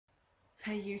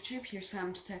Hey YouTube, here's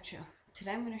Sam's Tech Show.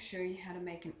 Today I'm going to show you how to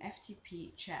make an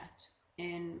FTP chat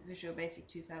in Visual Basic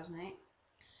 2008.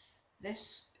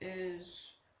 This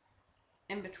is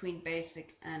in between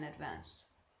basic and advanced.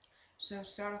 So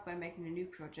start off by making a new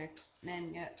project,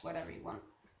 name it whatever you want.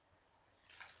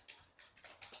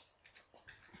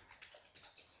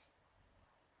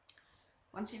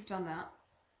 Once you've done that,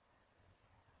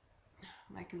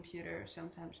 my computer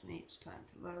sometimes needs time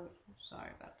to load, sorry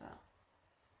about that.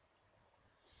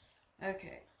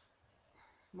 Okay,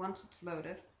 once it's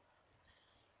loaded,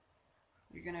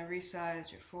 you're going to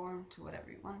resize your form to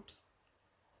whatever you want.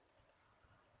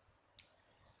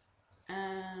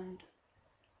 And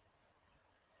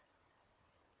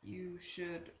you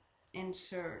should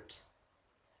insert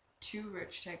 2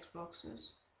 rich text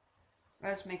boxes.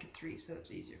 Let's make it 3 so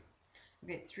it's easier.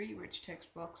 Okay, 3 rich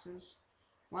text boxes,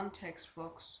 1 text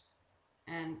box,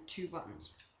 and 2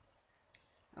 buttons.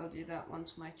 I'll do that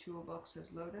once my toolbox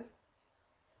is loaded.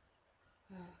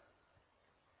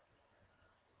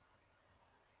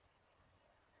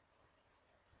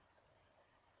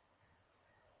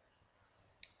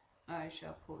 I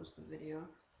shall pause the video.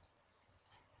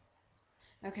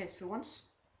 Okay, so once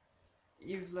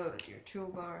you've loaded your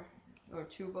toolbar or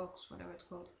toolbox, whatever it's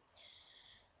called,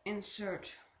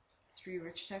 insert 3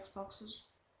 rich text boxes.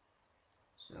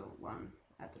 So 1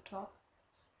 at the top.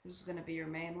 This is going to be your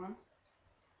main one.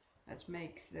 Let's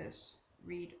make this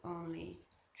read only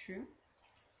true.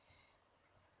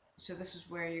 So this is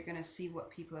where you're going to see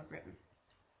what people have written.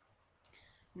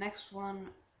 Next one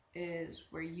is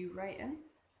where you write in.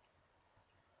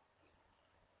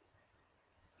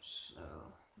 So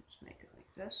let's make it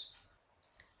like this.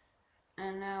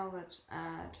 And now let's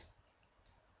add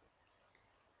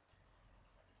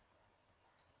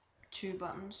 2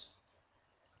 buttons.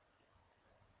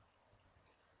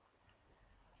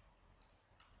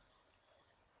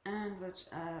 And let's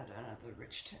add another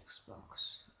rich text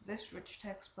box. This rich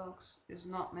text box is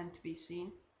not meant to be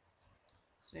seen,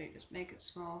 so you just make it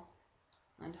small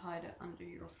and hide it under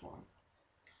your form.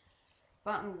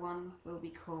 Button 1 will be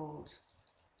called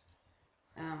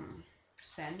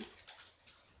send,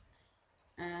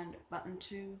 and button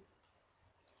 2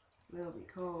 will be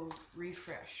called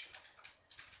refresh.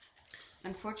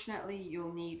 Unfortunately,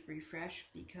 you'll need refresh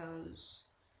because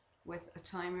with a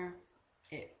timer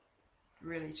it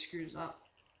really screws up.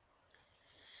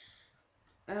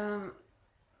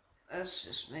 Let's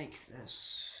just make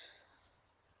this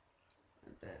a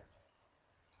bit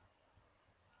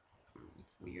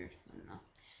weird, I don't know.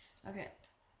 Okay,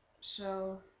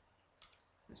 so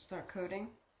let's start coding.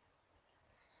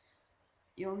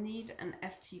 You'll need an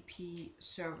FTP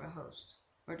server host,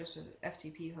 or just an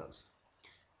FTP host.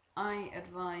 I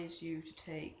advise you to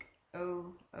take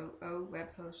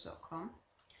webhost.com.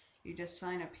 You just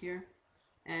sign up here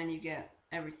and you get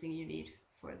everything you need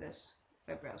for this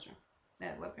web browser.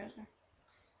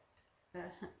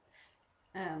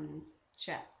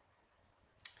 Chat.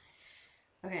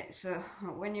 Okay, so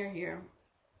when you're here,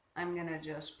 I'm gonna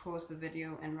just pause the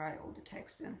video and write all the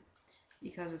text in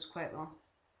because it's quite long.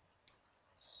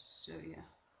 So yeah.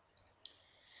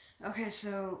 Okay,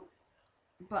 so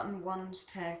button 1's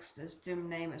text is dim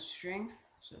name as string,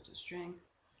 so it's a string.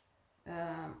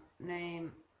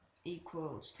 Name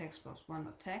equals text box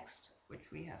 1.text,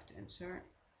 which we have to insert.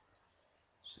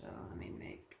 So let me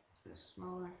make this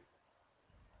smaller.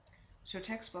 So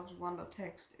text box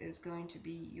 1.text is going to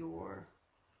be your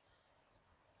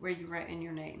where you write in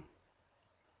your name.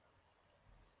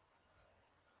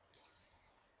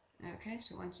 Okay,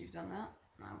 so once you've done that,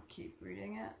 I'll keep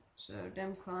reading it. So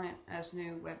dim client as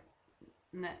new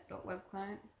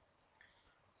Net.WebClient,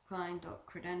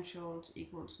 client.Credentials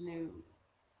equals new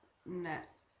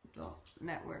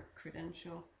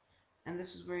Net.NetworkCredential, and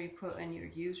this is where you put in your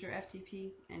user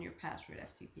FTP and your password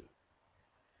FTP.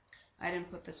 I didn't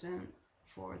put this in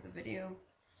for the video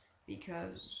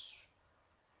because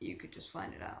you could just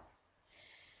find it out.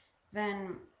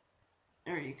 Then,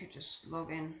 or you could just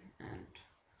log in and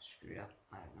screw it up,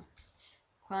 I don't know.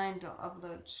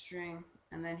 Client.UploadString,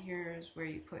 and then here's where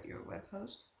you put your web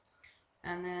host,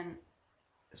 and then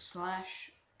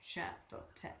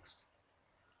 /chat.txt.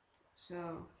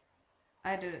 So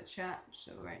I did a chat,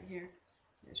 so right here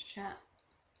is chat.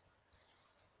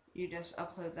 You just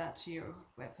upload that to your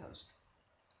web host.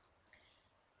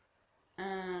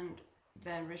 And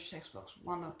then rich text box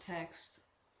 1.text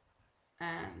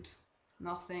and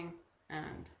nothing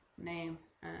and name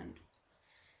and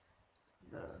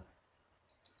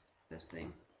this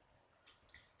thing,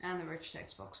 and the rich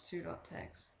text box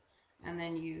 2.text, and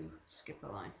then you skip a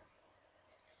line.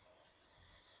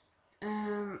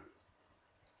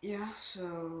 Yeah,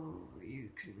 so you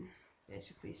can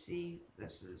basically see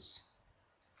this is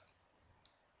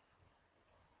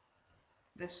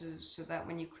so that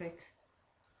when you click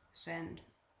send,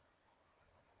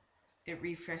 it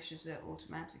refreshes it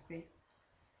automatically.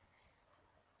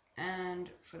 And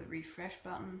for the refresh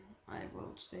button, I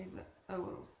will save it. I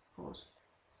will pause.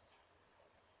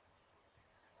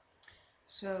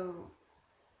 So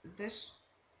this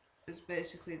is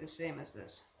basically the same as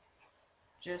this,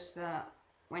 just that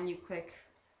when you click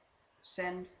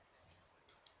send,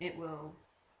 it will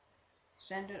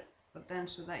send it, but then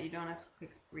so that you don't have to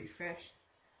click refresh,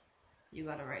 you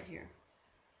got it right here.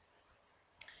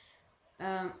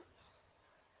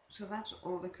 So that's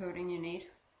all the coding you need.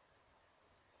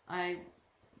 I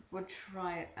would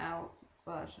try it out,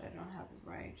 but I don't have the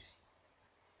right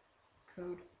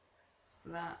code for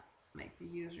that. Make the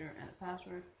user and the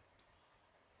password,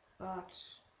 but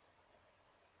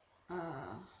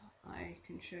I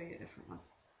can show you a different one.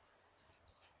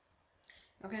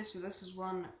 Okay, so this is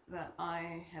one that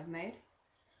I have made.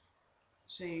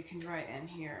 So you can write in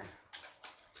here,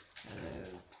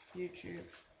 hello YouTube,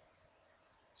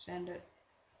 send it,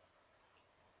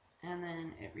 and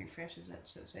then it refreshes it.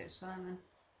 So it says Simon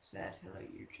said hello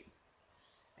YouTube.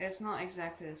 It's not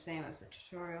exactly the same as the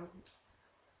tutorial,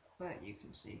 but you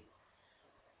can see.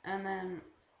 And then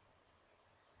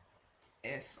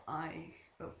if I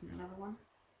open another one,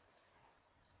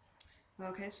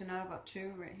 okay, so now I've got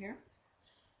two right here.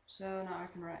 So now I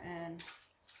can write in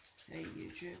hey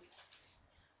YouTube,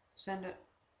 send it,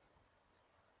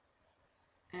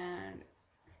 and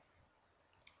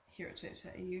here it says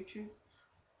hey YouTube,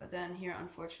 but then here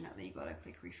unfortunately you gotta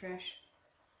click refresh,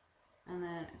 and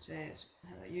then it says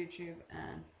hello YouTube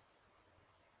and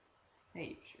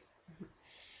hey YouTube.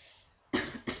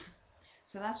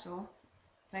 So that's all.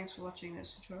 Thanks for watching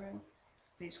this tutorial.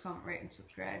 Please comment, rate and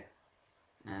subscribe,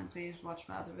 and please watch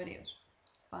my other videos.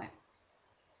 Bye.